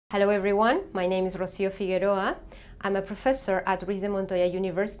Hello everyone, my name is Rocio Figueroa. I'm a professor at Ruiz de Montoya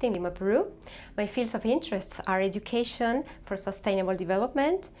University in Lima, Peru. My fields of interests are education for sustainable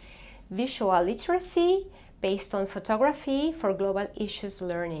development, visual literacy based on photography for global issues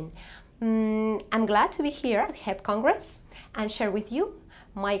learning. I'm glad to be here at HEP Congress and share with you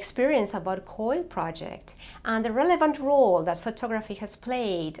my experience about COIL project and the relevant role that photography has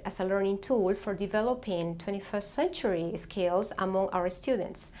played as a learning tool for developing 21st century skills among our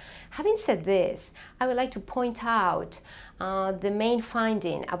students. Having said this, I would like to point out the main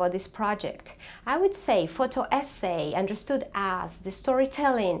finding about this project. I would say photo essay, understood as the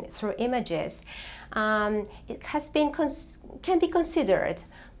storytelling through images, it has been can be considered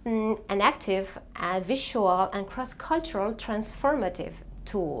an active, visual and cross-cultural transformative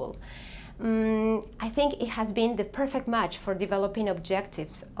tool. I think it has been the perfect match for developing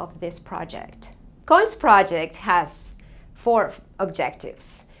objectives of this project. COIL's project has 4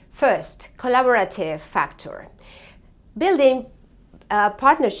 objectives. First, collaborative factor. Building a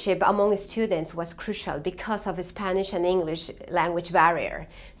partnership among students was crucial because of Spanish and English language barrier.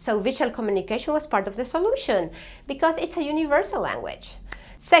 So visual communication was part of the solution because it's a universal language.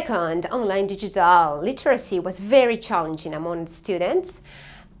 Second, online digital literacy was very challenging among students.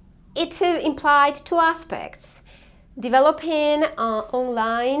 It implied 2 aspects: developing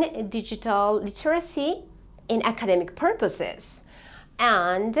online digital literacy in academic purposes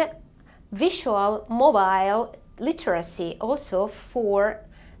and visual mobile literacy also for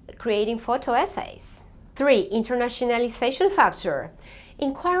creating photo essays. 3, internationalization factor.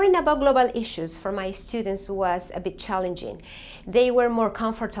 Inquiring about global issues for my students was a bit challenging. They were more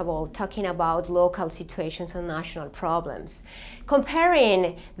comfortable talking about local situations and national problems.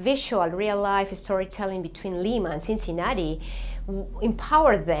 Comparing visual, real-life storytelling between Lima and Cincinnati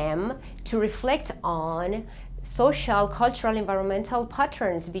empowered them to reflect on social, cultural, environmental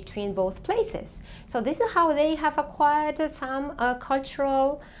patterns between both places. So this is how they have acquired some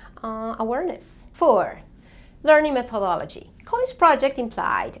cultural awareness. 4, learning methodology. COIL's project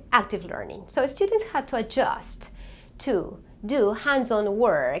implied active learning, so students had to adjust to do hands-on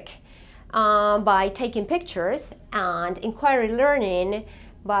work by taking pictures and inquiry learning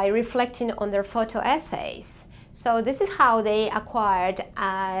by reflecting on their photo essays. So this is how they acquired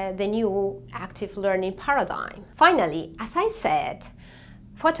the new active learning paradigm. Finally, as I said,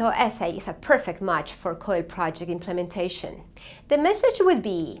 photo essay is a perfect match for COIL project implementation. The message would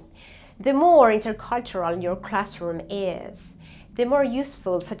be: the more intercultural your classroom is, the more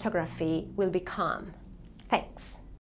useful photography will become. Thanks.